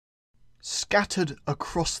Scattered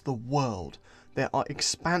across the world, there are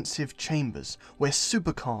expansive chambers where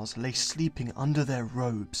supercars lay sleeping under their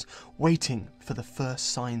robes, waiting for the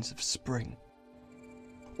first signs of spring.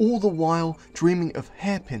 All the while dreaming of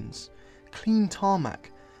hairpins, clean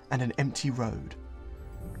tarmac, and an empty road.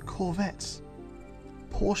 Corvettes,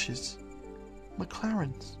 Porsches,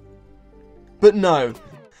 McLarens. But no,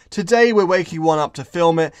 today we're waking one up to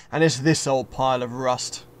film it, and it's this old pile of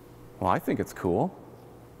rust. Well, I think it's cool.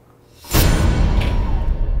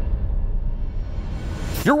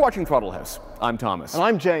 You're watching Throttle House. I'm Thomas. And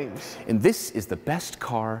I'm James. And this is the best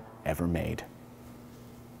car ever made.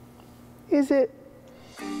 Is it?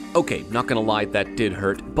 Okay, not gonna lie, that did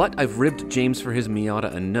hurt, but I've ribbed James for his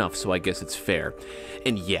Miata enough, so I guess it's fair.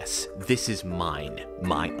 And yes, this is mine.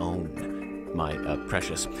 My own. My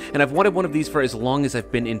precious. And I've wanted one of these for as long as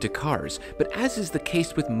I've been into cars, but as is the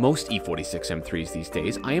case with most E46 M3s these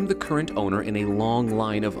days, I am the current owner in a long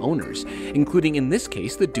line of owners, including in this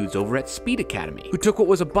case the dudes over at Speed Academy, who took what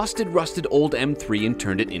was a busted, rusted old M3 and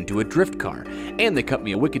turned it into a drift car, and they cut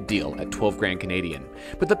me a wicked deal at 12 grand Canadian.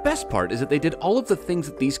 But the best part is that they did all of the things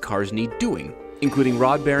that these cars need doing, including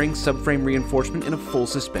rod bearings, subframe reinforcement, and a full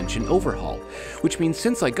suspension overhaul. Which means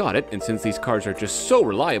since I got it, and since these cars are just so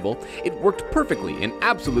reliable, it worked perfectly and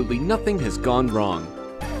absolutely nothing has gone wrong.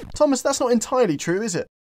 Thomas, that's not entirely true, is it?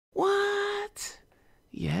 What?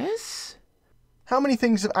 Yes? How many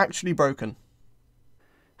things have actually broken?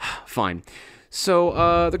 Fine.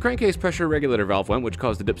 So, the crankcase pressure regulator valve went, which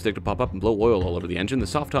caused the dipstick to pop up and blow oil all over the engine. The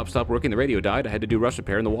soft top stopped working, the radio died, I had to do rust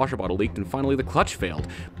repair, and the washer bottle leaked, and finally the clutch failed.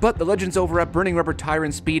 But the legends over at Burning Rubber Tire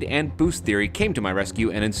and Speed and Boost Theory came to my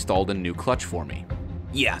rescue and installed a new clutch for me.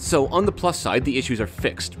 Yeah, so on the plus side, the issues are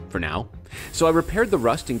fixed, for now. So I repaired the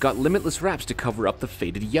rust and got Limitless Wraps to cover up the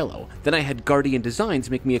faded yellow. Then I had Guardian Designs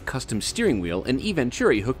make me a custom steering wheel, and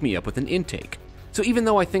eVenturi hook me up with an intake. So even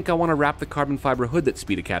though I think I want to wrap the carbon fiber hood that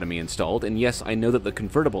Speed Academy installed, and yes, I know that the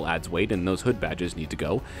Convertible adds weight and those hood badges need to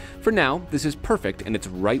go, for now, this is perfect and it's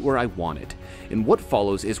right where I want it. And what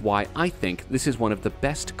follows is why I think this is one of the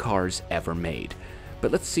best cars ever made.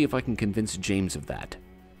 But let's see if I can convince James of that.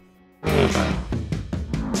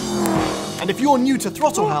 And if you're new to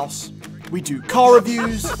Throttle House, we do car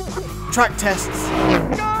reviews, track tests,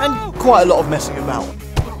 and quite a lot of messing about.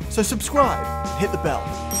 So subscribe and hit the bell.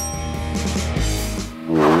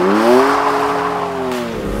 The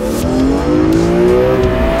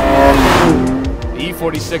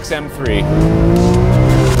E46 M3.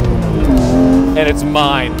 And it's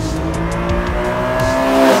mine.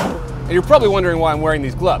 And you're probably wondering why I'm wearing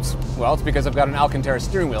these gloves. Well, it's because I've got an Alcantara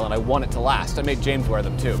steering wheel and I want it to last. I made James wear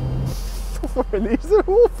them too. These are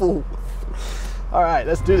awful. All right,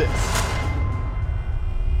 let's do this.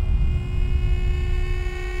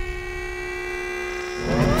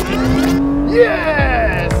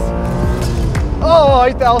 Yes! Oh,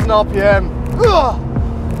 8,000 RPM. Ugh.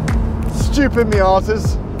 Stupid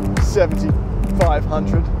Miatas.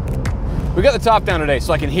 7,500. We got the top down today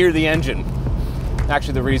so I can hear the engine.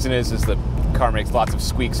 Actually, the reason is the car makes lots of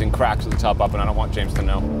squeaks and cracks with the top up, and I don't want James to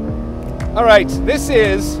know. All right, this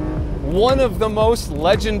is one of the most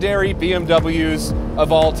legendary BMWs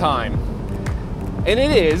of all time. And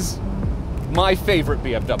it is my favorite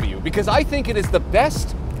BMW because I think it is the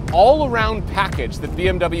best all-around package that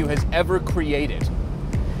BMW has ever created.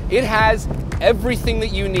 It has everything that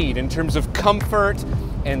you need in terms of comfort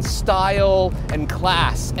and style and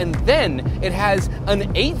class, and then it has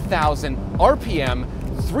an 8,000 RPM,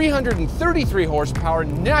 333 horsepower,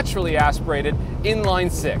 naturally aspirated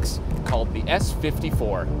inline six called the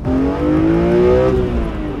S54.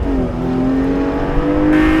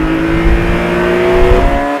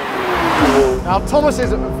 Now, Thomas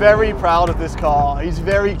is very proud of this car. He's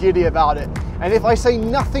very giddy about it. And if I say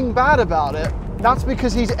nothing bad about it, that's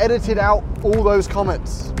because he's edited out all those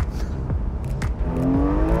comments.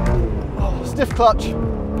 Oh, stiff clutch,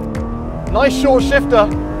 nice short shifter,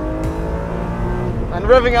 and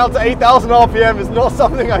revving out to 8,000 RPM is not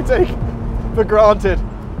something I take for granted.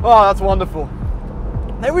 Oh, that's wonderful.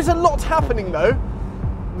 There is a lot happening though.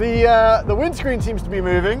 The windscreen seems to be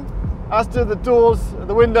moving, as do the doors,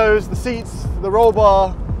 the windows, the seats, the roll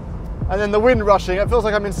bar, and then the wind rushing. It feels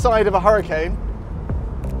like I'm inside of a hurricane,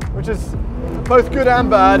 which is both good and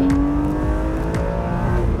bad.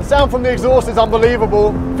 The sound from the exhaust is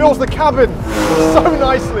unbelievable. Fills the cabin so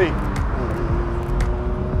nicely.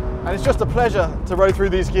 And it's just a pleasure to row through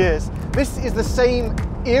these gears. This is the same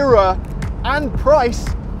era and price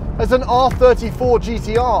as an R34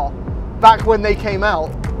 GTR back when they came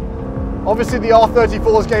out. Obviously the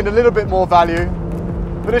R34 has gained a little bit more value,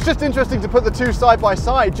 but it's just interesting to put the two side by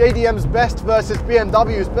side. JDM's best versus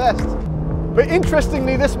BMW's best. But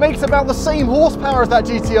interestingly, this makes about the same horsepower as that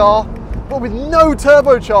GTR, but with no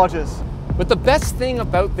turbochargers. But the best thing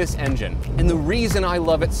about this engine, and the reason I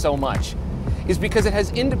love it so much, is because it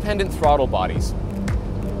has independent throttle bodies.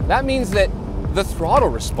 That means that the throttle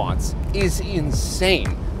response is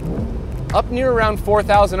insane. Up near around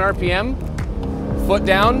 4,000 RPM, foot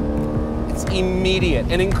down, it's immediate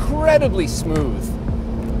and incredibly smooth.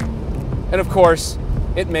 And of course,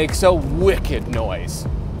 it makes a wicked noise.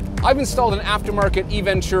 I've installed an aftermarket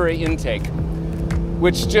eVenturi intake,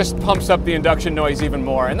 which just pumps up the induction noise even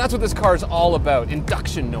more. And that's what this car is all about,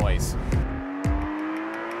 induction noise.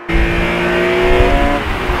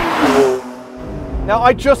 Now,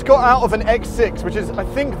 I just got out of an X6, which is, I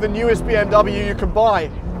think, the newest BMW you can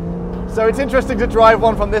buy. So it's interesting to drive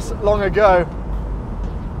one from this long ago.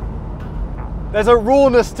 There's a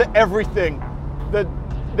rawness to everything that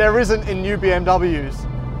there isn't in new BMWs.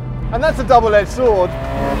 And that's a double-edged sword.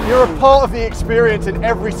 You're a part of the experience in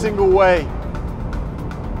every single way.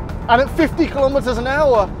 And at 50 kilometers an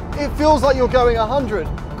hour, it feels like you're going 100.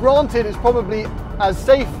 Granted, it's probably as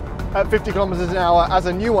safe at 50 kilometers an hour as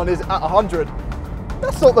a new one is at 100.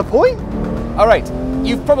 That's not the point. All right,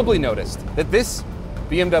 you've probably noticed that this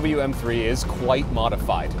BMW M3 is quite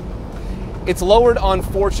modified. It's lowered on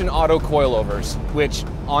Fortune Auto coilovers, which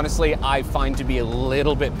honestly I find to be a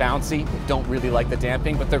little bit bouncy. Don't really like the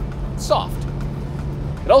damping, but they're soft.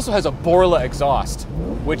 It also has a Borla exhaust,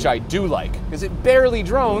 which I do like, because it barely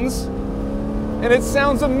drones, and it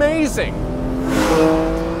sounds amazing.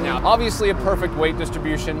 Now, obviously a perfect weight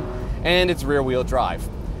distribution, and it's rear-wheel drive.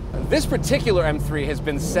 This particular M3 has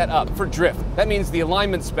been set up for drift. That means the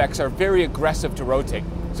alignment specs are very aggressive to rotate,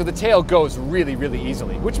 so the tail goes really, really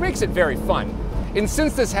easily, which makes it very fun. And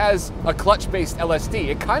since this has a clutch-based LSD,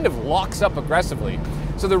 it kind of locks up aggressively.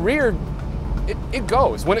 So the rear, it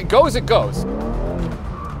goes. When it goes, it goes.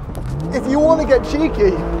 If you want to get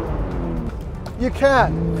cheeky, you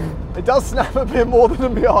can. It does snap a bit more than a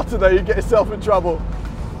Miata though, you get yourself in trouble.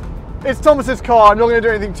 It's Thomas's car, I'm not going to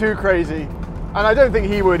do anything too crazy. And I don't think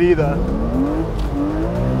he would either.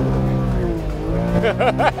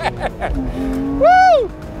 Woo!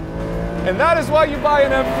 And that is why you buy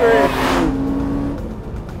an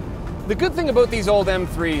M3. The good thing about these old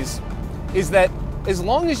M3s is that as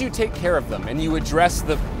long as you take care of them and you address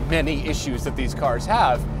the many issues that these cars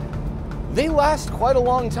have, they last quite a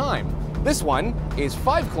long time. This one is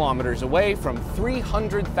 5 kilometers away from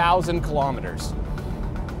 300,000 kilometers.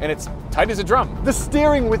 And it's tight as a drum. The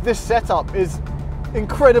steering with this setup is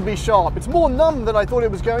incredibly sharp. It's more numb than I thought it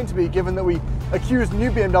was going to be, given that we accused new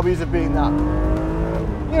BMWs of being that.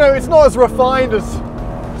 You know, it's not as refined as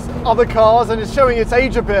other cars and it's showing its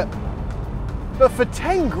age a bit. But for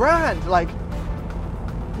 10 grand, like,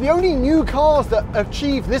 the only new cars that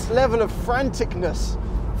achieve this level of franticness,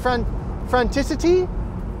 franticity?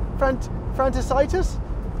 Franticitis?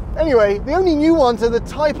 Anyway, the only new ones are the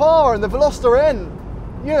Type R and the Veloster N.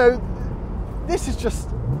 You know, this is just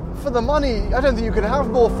for the money. I don't think you could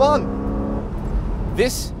have more fun.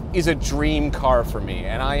 This is a dream car for me,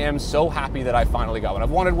 and I am so happy that I finally got one.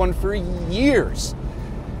 I've wanted one for years.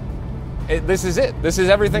 This is it. This is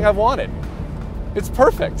everything I've wanted. It's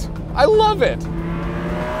perfect. I love it.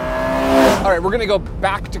 All right, we're gonna go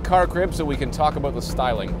back to Car Crib so we can talk about the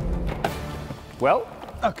styling. Well,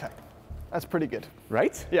 okay, that's pretty good.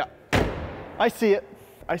 Right? Yeah, I see it.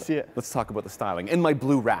 I see it. Let's talk about the styling and my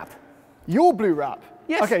blue wrap. Your blue wrap?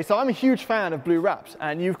 Yes. Okay, so I'm a huge fan of blue wraps,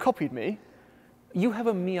 and you've copied me. You have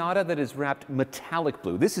a Miata that is wrapped metallic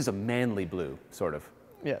blue. This is a manly blue, sort of.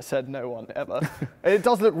 Yeah, said no one ever. It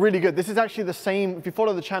does look really good. This is actually the same, if you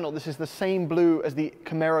follow the channel, this is the same blue as the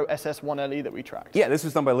Camaro SS1LE that we tracked. Yeah, this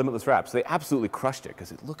was done by Limitless Wraps. They absolutely crushed it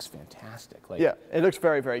because it looks fantastic. Like, yeah, it looks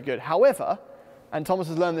very, very good. However, and Thomas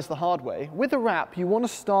has learned this the hard way, with a wrap, you want to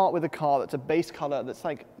start with a car that's a base color that's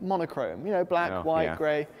like monochrome, you know, black, white,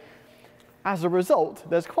 gray. As a result,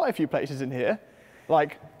 there's quite a few places in here,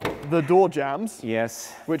 like the door jambs,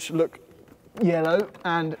 yes, which look yellow,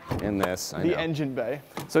 and this, the engine bay.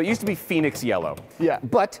 So it used to be Phoenix yellow. Yeah.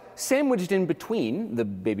 But sandwiched in between the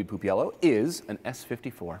baby poop yellow is an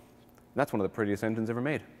S54. That's one of the prettiest engines ever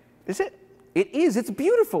made. Is it? It is. It's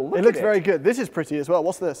beautiful. Look it looks very good. This is pretty as well.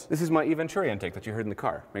 What's this? This is my eVenturi intake that you heard in the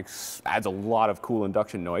car. Adds a lot of cool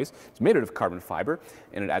induction noise. It's made out of carbon fiber,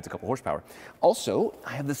 and it adds a couple horsepower. Also,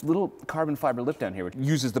 I have this little carbon fiber lip down here, which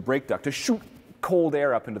uses the brake duct to shoot cold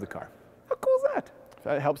air up into the car. How cool is that?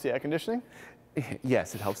 It helps the air conditioning?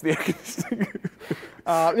 Yes, it helps the air conditioning.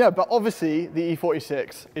 Yeah, but obviously the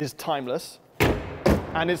E46 is timeless.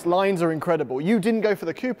 And its lines are incredible. You didn't go for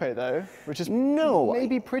the coupe though, which is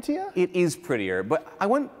maybe prettier? It is prettier, but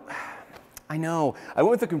I I know. I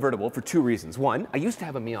went with the convertible for 2 reasons. 1, I used to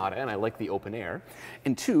have a Miata and I like the open air.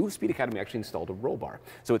 And 2, Speed Academy actually installed a roll bar.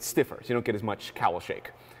 So it's stiffer, so you don't get as much cowl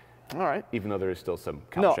shake. All right. Even though there is still some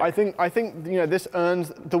cowl shake. I think you know, this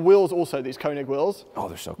earns the wheels also, these Koenig wheels. Oh,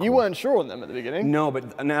 they're so cool. You weren't sure on them at the beginning. No,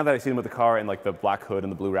 but now that I see them with the car and like the black hood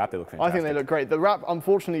and the blue wrap, they look fantastic. I think they look great. The wrap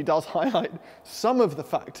unfortunately does highlight some of the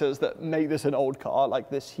factors that make this an old car, like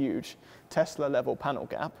this huge Tesla level panel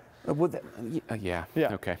gap. Yeah.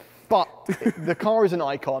 Okay. But the car is an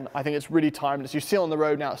icon. I think it's really timeless. You see it on the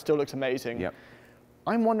road now, it still looks amazing. Yep.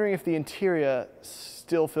 I'm wondering if the interior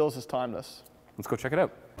still feels as timeless. Let's go check it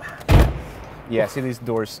out. Yeah, see these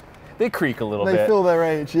doors? They creak a little bit. They feel their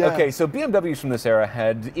age, yeah. Okay, so BMWs from this era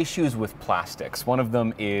had issues with plastics. One of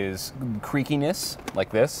them is creakiness, like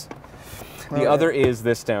this. The other is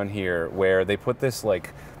this down here, where they put this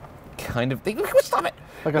like kind of, stop it!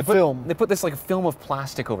 Like a film. They put this like a film of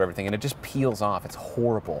plastic over everything and it just peels off. It's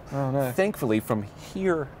horrible. Oh no. Thankfully, from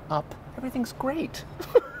here up, everything's great.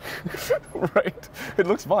 Right? It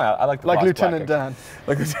looks fine. I like the like gloss Lieutenant black, Dan.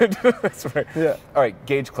 Like Lieutenant, that's right. Yeah. All right,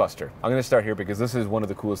 gauge cluster. I'm going to start here because this is one of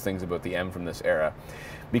the coolest things about the M from this era,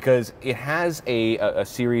 because it has a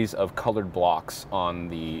series of colored blocks on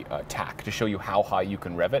the tack to show you how high you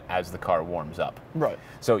can rev it as the car warms up. Right.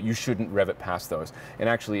 So you shouldn't rev it past those. And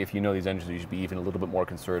actually, if you know these engines, you should be even a little bit more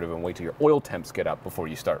conservative and wait till your oil temps get up before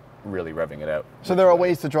you start really revving it out. So there are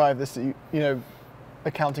ways to drive this, you know,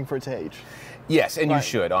 accounting for its age. Yes, and you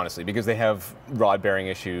should, honestly, because they have rod bearing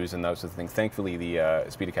issues and those sorts of things. Thankfully, the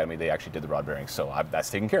Speed Academy, they actually did the rod bearings, so that's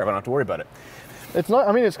taken care of. I don't have to worry about it. It's not,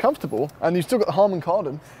 I mean, it's comfortable, and you've still got the Harman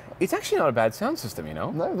Kardon. It's actually not a bad sound system, you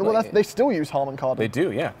know? No, well, they still use Harman Kardon. They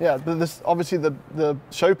do, yeah. Yeah, but this, obviously the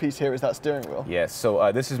showpiece here is that steering wheel. Yes,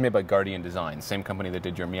 so this is made by Guardian Design, same company that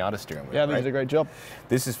did your Miata steering wheel. Yeah, they did a great job.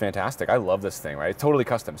 This is fantastic. I love this thing, right? It's totally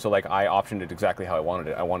custom. So like I optioned it exactly how I wanted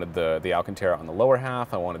it. I wanted the Alcantara on the lower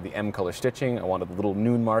half, I wanted the M color stitching, I wanted the little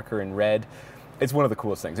noon marker in red. It's one of the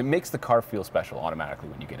coolest things. It makes the car feel special automatically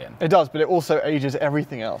when you get in. It does, but it also ages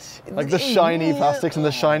everything else. Like the shiny plastics and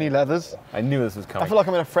the shiny leathers. I knew this was coming. I feel like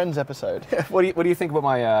I'm in a Friends episode. What do you think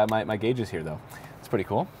about my gauges here, though? It's pretty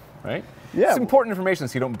cool, right? Yeah. It's important information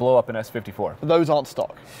so you don't blow up an S54. Those aren't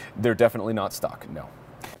stock. They're definitely not stock, no.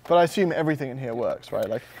 But I assume everything in here works, right?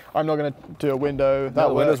 Like, I'm not going to do a window. No,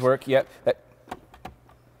 the windows work, yep. Yeah,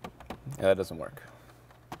 that doesn't work.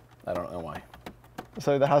 I don't know why.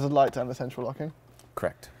 So the hazard lights and the central locking?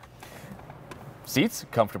 Correct. Seats,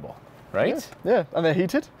 comfortable, right? Yeah, and they're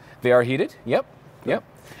heated? They are heated, yep, yep.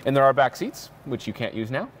 And there are back seats, which you can't use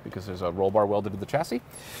now because there's a roll bar welded to the chassis.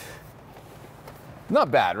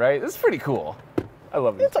 Not bad, right? It's pretty cool. I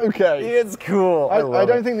love it. It's okay. It's cool. I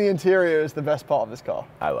don't think the interior is the best part of this car.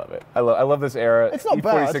 I love it. I love this era. It's not E46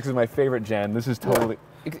 bad. is my favorite gen. This is totally...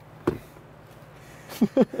 Yeah.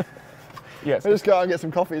 Yes. I just go out and get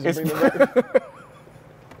some coffees and bring them back.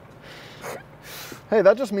 Hey,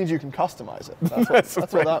 that just means you can customize it. That's what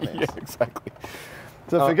that means. Yeah, exactly.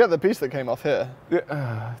 So forget the piece that came off here.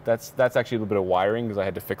 That's actually a little bit of wiring because I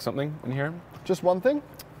had to fix something in here. Just one thing?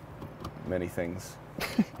 Many things.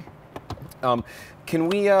 Can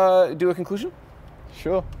we do a conclusion?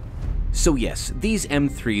 Sure. So yes, these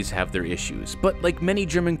M3s have their issues, but like many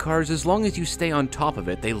German cars, as long as you stay on top of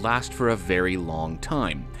it, they last for a very long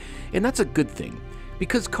time. And that's a good thing,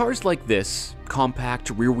 because cars like this, compact,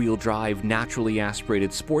 rear-wheel drive, naturally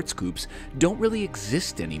aspirated sports coupes, don't really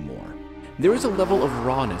exist anymore. There is a level of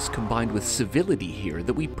rawness combined with civility here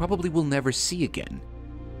that we probably will never see again.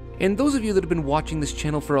 And those of you that have been watching this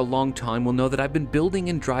channel for a long time will know that I've been building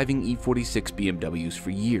and driving E46 BMWs for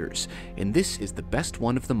years, and this is the best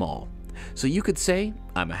one of them all. So you could say,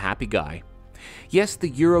 I'm a happy guy. Yes, the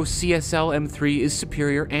Euro CSL M3 is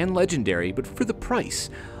superior and legendary, but for the price,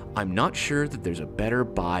 I'm not sure that there's a better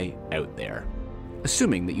buy out there.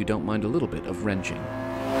 Assuming that you don't mind a little bit of wrenching.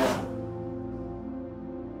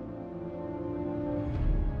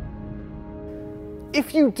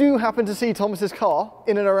 If you do happen to see Thomas's car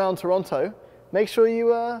in and around Toronto, make sure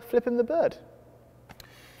you flip him the bird.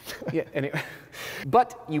 Yeah, anyway.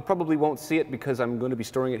 But you probably won't see it because I'm going to be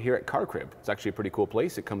storing it here at Car Crib. It's actually a pretty cool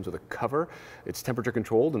place. It comes with a cover, it's temperature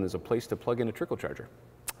controlled, and there's a place to plug in a trickle charger.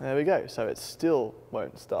 There we go. So it still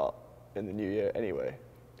won't start in the new year anyway.